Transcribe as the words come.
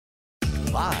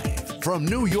Live from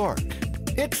New York,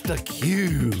 it's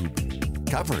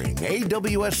theCUBE. Covering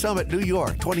AWS Summit New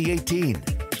York 2018.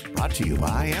 Brought to you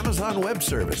by Amazon Web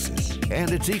Services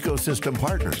and its ecosystem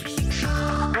partners.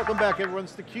 Welcome back everyone,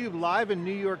 it's theCUBE live in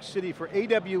New York City for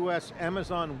AWS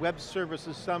Amazon Web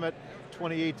Services Summit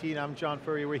 2018. I'm John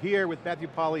Furrier. We're here with Matthew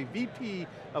Polly, VP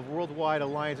of Worldwide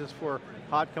Alliances for a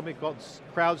hot company called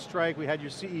CrowdStrike. We had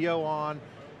your CEO on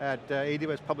at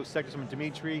AWS Public Sector Summit,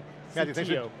 Dimitri.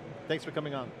 Matthew, thanks for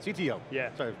coming on. CTO.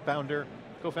 Yeah. Sorry, founder,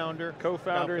 co-founder.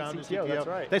 Co-founder and CTO, that's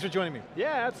right. Thanks for joining me.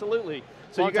 Yeah, absolutely.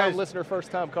 So Long time listener, first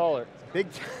time caller.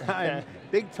 Big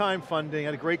time funding,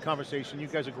 had a great conversation. You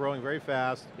guys are growing very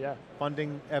fast. Yeah.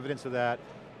 Funding, evidence of that.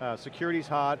 Security's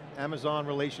hot, Amazon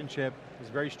relationship is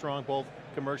very strong, both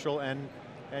commercial and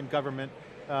government.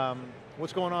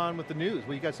 What's going on with the news?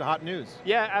 Well, you guys, the hot news.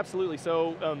 Yeah, absolutely.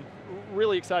 So,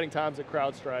 really exciting times at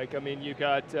CrowdStrike. I mean, you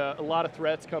got a lot of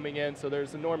threats coming in, so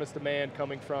there's enormous demand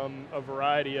coming from a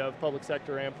variety of public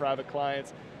sector and private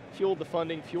clients. Fueled the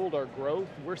funding, fueled our growth.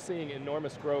 We're seeing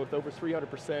enormous growth, over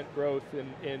 300% growth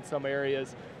in some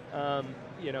areas.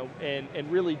 You know,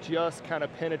 and really just kind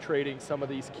of penetrating some of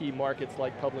these key markets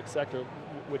like public sector,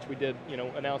 which we did, you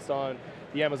know, announced on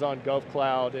the Amazon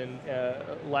GovCloud and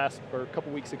a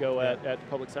couple weeks ago at the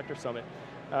Public Sector Summit.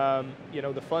 You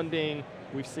know, the funding,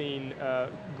 we've seen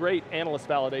great analyst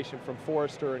validation from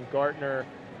Forrester and Gartner.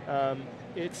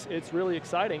 It's really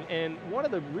exciting, and one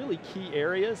of the really key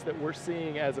areas that we're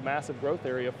seeing as a massive growth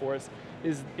area for us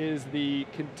is the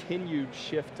continued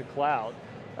shift to cloud.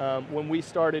 When we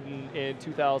started in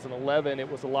 2011,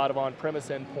 it was a lot of on-premise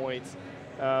endpoints,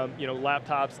 you know,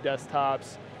 laptops,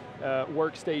 desktops,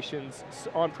 workstations,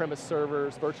 on-premise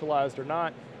servers, virtualized or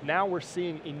not. Now we're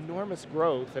seeing enormous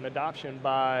growth and adoption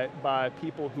by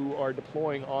people who are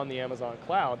deploying on the Amazon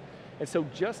cloud. And so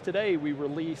just today we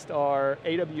released our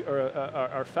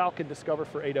our Falcon Discover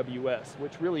for AWS,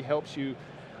 which really helps you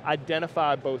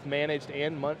identify both managed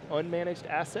and unmanaged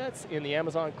assets in the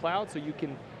Amazon cloud, so you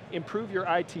can improve your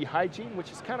IT hygiene,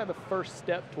 which is kind of the first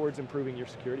step towards improving your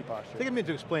security posture. Take a minute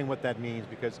to explain what that means,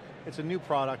 because it's a new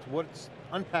product.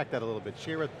 Unpack that a little bit,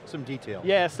 share some detail.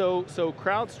 Yeah, so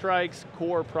CrowdStrike's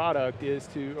core product is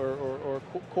to, or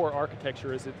core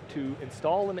architecture is to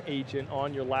install an agent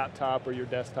on your laptop or your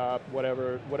desktop,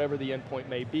 whatever the endpoint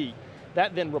may be.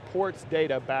 That then reports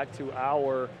data back to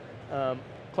our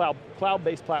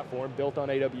cloud-based platform built on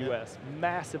AWS. Yep.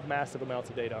 Massive amounts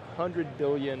of data, 100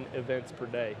 billion events per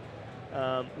day,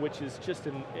 which is just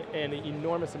an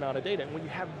enormous amount of data. And when you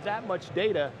have that much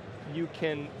data, you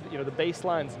can, you know, the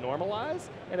baselines normalize,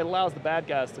 and it allows the bad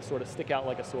guys to sort of stick out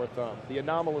like a sore thumb. The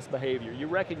anomalous behavior. You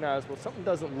recognize, well, something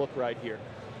doesn't look right here.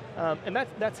 And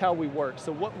that's how we work.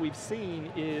 So what we've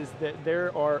seen is that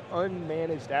there are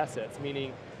unmanaged assets,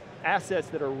 meaning assets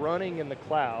that are running in the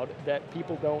cloud that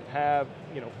people don't have,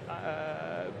 you know,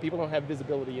 people don't have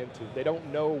visibility into. They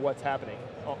don't know what's happening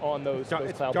on those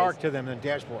cloud-based. It's dark to them in the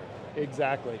dashboard.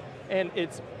 Exactly, and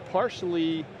it's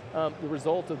partially the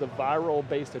result of the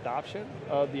viral-based adoption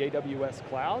of the AWS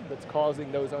cloud that's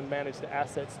causing those unmanaged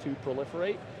assets to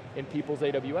proliferate in people's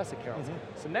AWS accounts.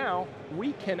 Mm-hmm. So now,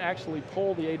 we can actually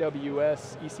pull the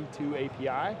AWS EC2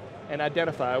 API and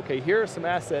identify, okay, here are some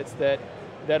assets that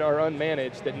are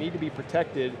unmanaged, that need to be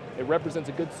protected. It represents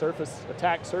a good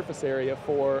attack surface area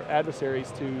for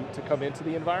adversaries to come into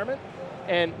the environment.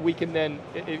 And we can then,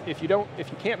 if you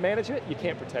can't manage it, you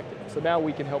can't protect it. So now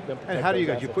we can help them protect. And how do you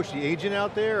guys? assets. You push the agent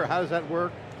out there, or how does that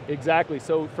work? Exactly.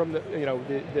 So from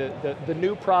the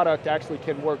new product actually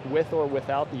can work with or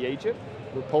without the agent.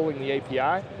 We're pulling the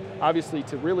API. Obviously,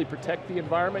 to really protect the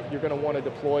environment, you're going to want to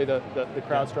deploy the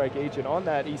CrowdStrike agent on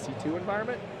that EC2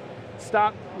 environment.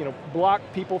 Stop, you know, block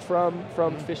people from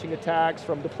phishing attacks,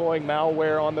 from deploying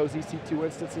malware on those EC2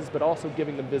 instances, but also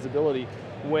giving them visibility.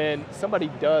 When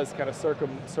somebody does kind of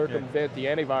circumvent the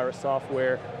antivirus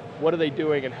software, what are they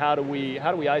doing, and how do we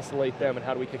isolate them, and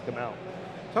how do we kick them out?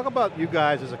 Talk about you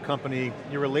guys as a company,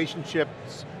 your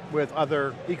relationships with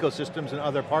other ecosystems and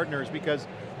other partners, because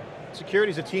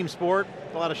security is a team sport,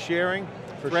 a lot of sharing,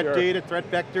 threat data, threat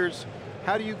vectors.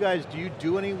 How do you guys, do you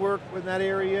do any work in that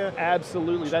area?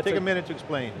 Absolutely. Take a minute to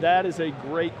explain. That is a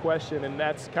great question, and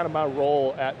that's kind of my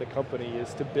role at the company,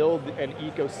 is to build an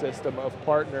ecosystem of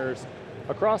partners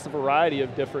across a variety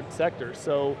of different sectors.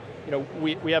 So, you know,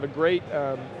 we have a great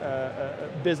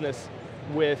business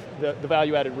with the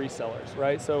value-added resellers,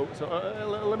 right? So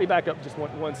let me back up just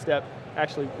one step.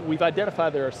 Actually, we've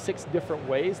identified there are 6 different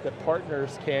ways that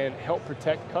partners can help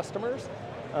protect customers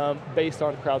based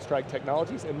on CrowdStrike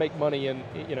technologies and make money in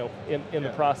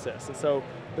the process. And so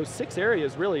those 6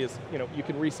 areas really is, you know, you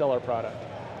can resell our product.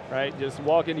 right? Just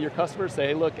walk into your customers, say,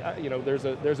 hey, look,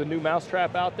 there's a new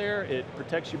mousetrap out there. It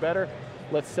protects you better.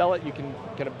 Let's sell it. You can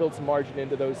kind of build some margin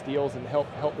into those deals and help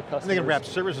the customers. And they can wrap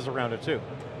services around it too.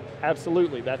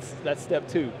 Absolutely, that's step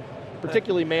two.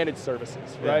 Particularly managed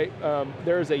services, right?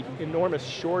 There is an enormous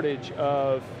shortage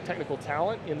of technical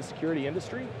talent in the security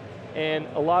industry, and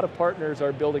a lot of partners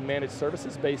are building managed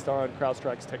services based on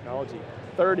CrowdStrike's technology.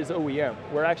 Third is OEM.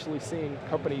 We're actually seeing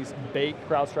companies bake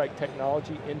CrowdStrike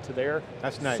technology into their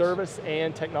service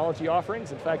and technology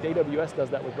offerings. In fact, AWS does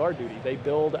that with GuardDuty. They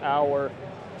build our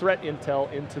threat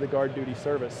intel into the GuardDuty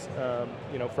service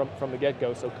from the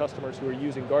get-go, so customers who are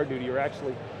using GuardDuty are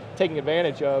actually taking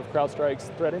advantage of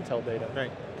CrowdStrike's threat intel data.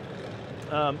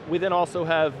 Right. We then also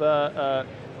have the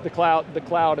cloud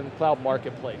and the cloud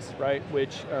marketplace, right?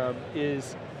 Which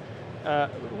is a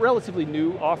relatively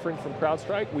new offering from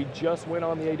CrowdStrike. We just went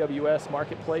on the AWS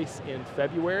marketplace in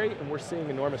February, and we're seeing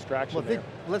enormous traction there.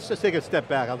 Let's just take a step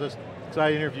back. Because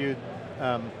I interviewed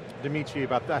Dimitri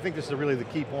about that. I think this is really the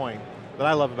key point that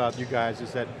I love about you guys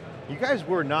is that you guys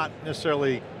were not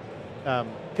necessarily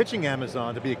pitching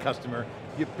Amazon to be a customer.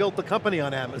 You built the company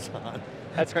on Amazon.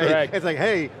 That's right? correct. It's like,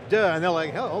 hey, duh, and they're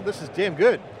like, oh, this is damn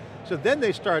good. So then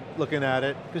they start looking at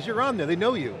it, because you're on there, they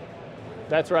know you.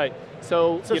 That's right.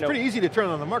 So it's pretty easy to turn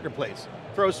on the marketplace.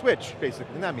 Throw a switch,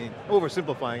 basically. I mean,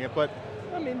 oversimplifying it, but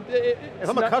I mean, if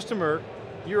I'm a customer,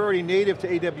 you're already native to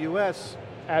AWS.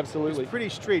 Absolutely. It's pretty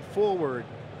straightforward.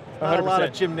 Not 100%. a lot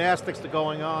of gymnastics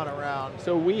going on around.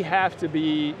 So we had to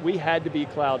be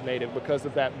cloud native because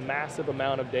of that massive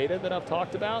amount of data that I've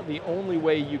talked about. The only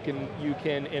way you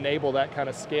can enable that kind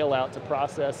of scale out to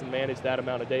process and manage that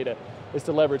amount of data is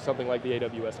to leverage something like the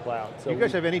AWS cloud. So do you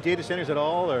guys have any data centers at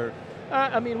all, or?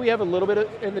 I mean, we have a little bit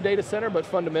in the data center, but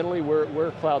fundamentally we're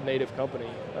a cloud native company.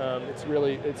 It's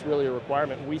really a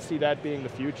requirement. We see that being the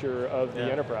future of the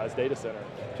enterprise data center.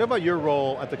 Talk about your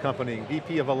role at the company,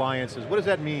 VP of Alliances. What does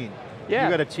that mean? Yeah.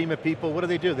 You got a team of people, what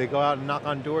do? They go out and knock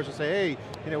on doors and say,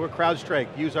 hey, we're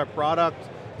CrowdStrike, use our product.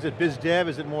 Is it biz dev,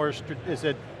 is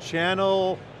it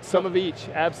channel? Some of each,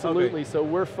 absolutely. Okay. So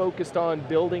we're focused on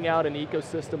building out an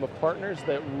ecosystem of partners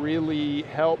that really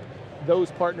help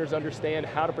those partners understand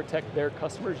how to protect their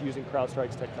customers using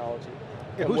CrowdStrike's technology.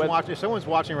 Yeah, who's watching? If someone's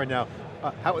watching right now,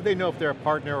 how would they know if they're a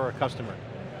partner or a customer?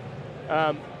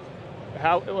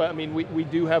 We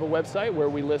do have a website where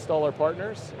we list all our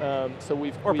partners.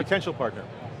 Or potential partner.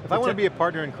 If I want to be a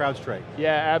partner in CrowdStrike.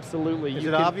 Yeah, absolutely. Is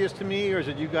it obvious to me, or is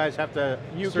it you guys have to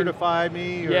certify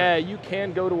me? Or? Yeah, you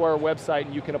can go to our website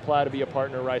and you can apply to be a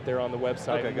partner right there on the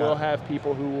website. Okay, we'll have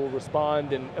people who will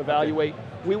respond and evaluate. Okay.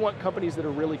 We want companies that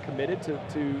are really committed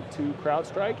to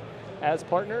CrowdStrike as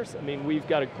partners. I mean, we've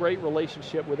got a great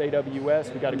relationship with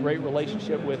AWS. We've got a great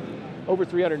relationship with over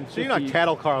 350. So you're not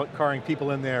cattle carring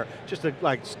people in there just to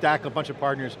stack a bunch of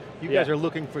partners. You guys are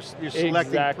looking for, you're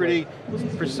selecting pretty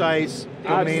precise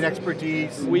domain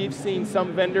expertise. We've seen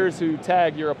some vendors who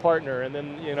tag you're a partner and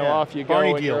then off you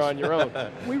go and you're on your own.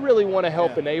 We really want to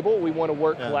help enable. We want to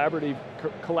work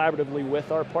collaboratively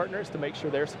with our partners to make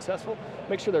sure they're successful,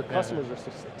 make sure their customers are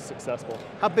successful.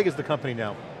 How big is the company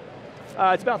now?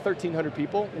 It's about 1,300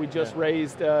 people. We just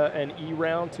raised an E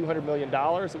round, $200 million.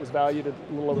 It was valued at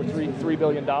a little over $3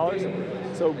 billion.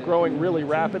 So growing really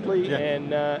rapidly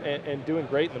and doing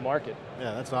great in the market.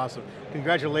 Yeah, that's awesome.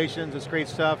 Congratulations, it's great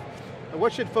stuff.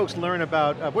 What should folks learn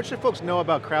about, what should folks know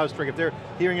about CrowdStrike if they're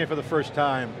hearing it for the first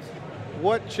time?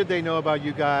 What should they know about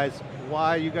you guys?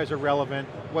 Why you guys are relevant?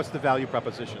 What's the value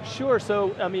proposition? Sure,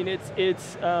 so I mean, it's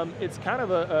kind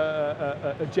of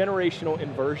a generational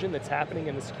inversion that's happening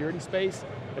in the security space.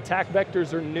 Attack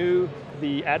vectors are new,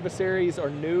 the adversaries are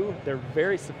new, they're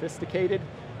very sophisticated.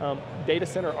 Data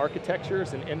center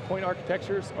architectures and endpoint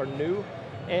architectures are new,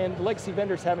 and legacy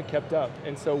vendors haven't kept up.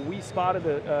 And so we spotted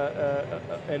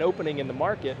an opening in the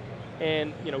market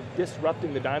and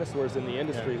disrupting the dinosaurs in the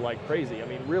industry like crazy. I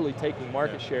mean, really taking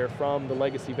market share from the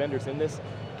legacy vendors in this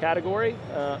category,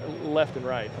 left and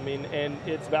right. I mean, and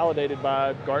it's validated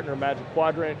by Gartner Magic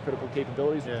Quadrant, Critical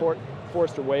Capabilities Report,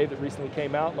 Forrester Wave that recently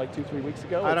came out like 2-3 weeks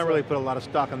ago. I don't really put a lot of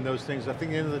stock on those things. I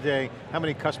think at the end of the day, how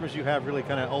many customers you have really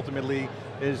kind of ultimately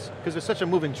is, because it's such a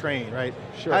moving train, right?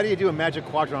 Sure. How do you do a Magic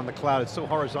Quadrant on the cloud? It's so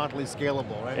horizontally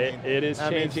scalable, right? It is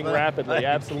changing rapidly,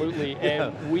 absolutely.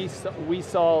 And we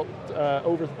saw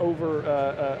over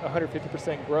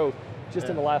 150% growth just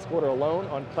in the last quarter alone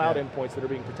on cloud endpoints that are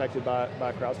being protected by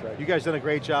CrowdStrike. You guys done a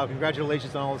great job.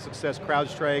 Congratulations on all the success.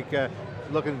 CrowdStrike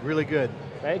looking really good.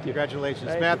 Thank you. Congratulations.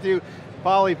 Thank Matthew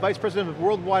Polly, Vice President of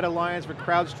Worldwide Alliance for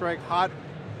CrowdStrike, hot,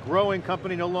 growing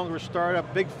company, no longer a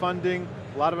startup, big funding,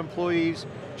 a lot of employees,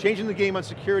 changing the game on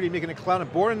security, making the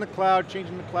cloud, born in the cloud,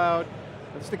 changing the cloud.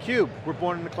 That's theCUBE. We're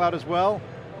born in the cloud as well.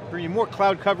 bring you more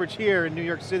cloud coverage here in New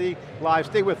York City live.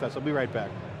 Stay with us, I'll be right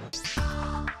back.